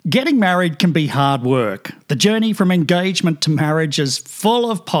Getting married can be hard work. The journey from engagement to marriage is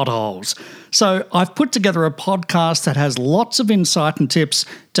full of potholes. So I've put together a podcast that has lots of insight and tips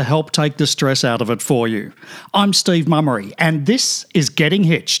to help take the stress out of it for you. I'm Steve Mummery, and this is Getting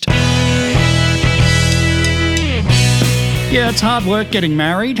Hitched. Yeah, it's hard work getting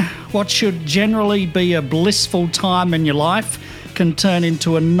married. What should generally be a blissful time in your life can turn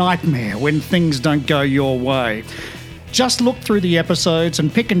into a nightmare when things don't go your way. Just look through the episodes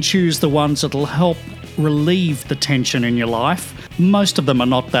and pick and choose the ones that'll help relieve the tension in your life. Most of them are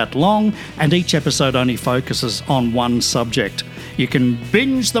not that long, and each episode only focuses on one subject. You can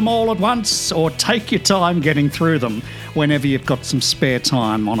binge them all at once or take your time getting through them whenever you've got some spare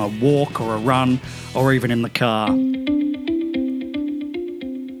time on a walk or a run or even in the car.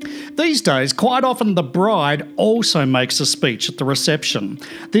 These days, quite often the bride also makes a speech at the reception.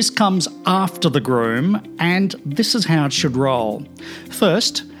 This comes after the groom, and this is how it should roll.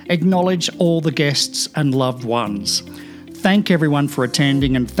 First, acknowledge all the guests and loved ones. Thank everyone for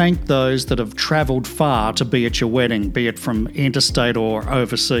attending and thank those that have travelled far to be at your wedding, be it from interstate or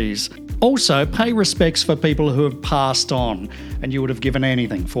overseas. Also, pay respects for people who have passed on and you would have given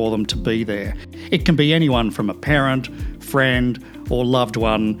anything for them to be there. It can be anyone from a parent, friend, or loved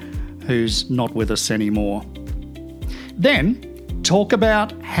one who's not with us anymore. Then, talk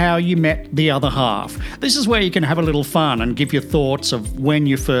about how you met the other half. This is where you can have a little fun and give your thoughts of when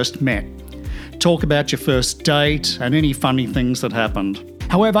you first met. Talk about your first date and any funny things that happened.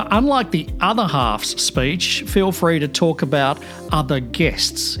 However, unlike the other half's speech, feel free to talk about other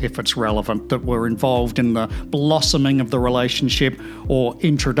guests, if it's relevant, that were involved in the blossoming of the relationship or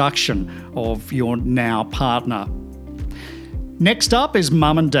introduction of your now partner. Next up is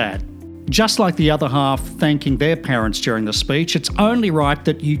mum and dad. Just like the other half thanking their parents during the speech, it's only right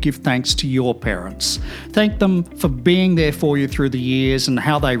that you give thanks to your parents. Thank them for being there for you through the years and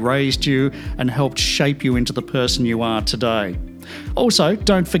how they raised you and helped shape you into the person you are today. Also,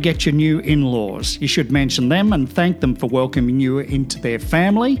 don't forget your new in-laws. You should mention them and thank them for welcoming you into their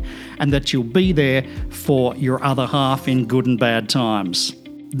family and that you'll be there for your other half in good and bad times.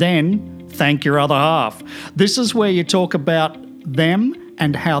 Then, thank your other half. This is where you talk about them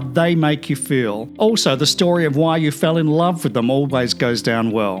and how they make you feel. Also, the story of why you fell in love with them always goes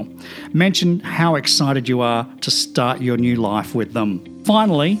down well. Mention how excited you are to start your new life with them.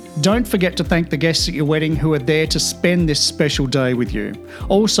 Finally, don't forget to thank the guests at your wedding who are there to spend this special day with you.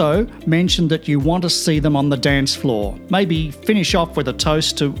 Also, mention that you want to see them on the dance floor. Maybe finish off with a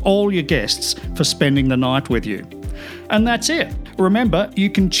toast to all your guests for spending the night with you. And that's it. Remember,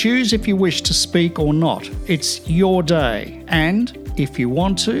 you can choose if you wish to speak or not. It's your day. And if you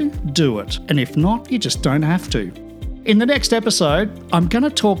want to, do it. And if not, you just don't have to. In the next episode, I'm going to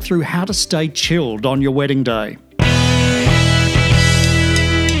talk through how to stay chilled on your wedding day.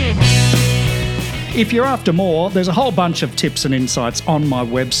 If you're after more, there's a whole bunch of tips and insights on my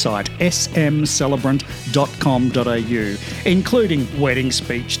website, smcelebrant.com.au, including wedding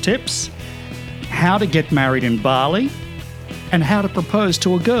speech tips, how to get married in Bali, and how to propose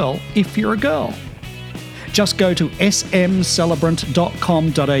to a girl if you're a girl. Just go to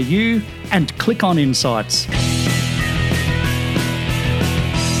smcelebrant.com.au and click on Insights.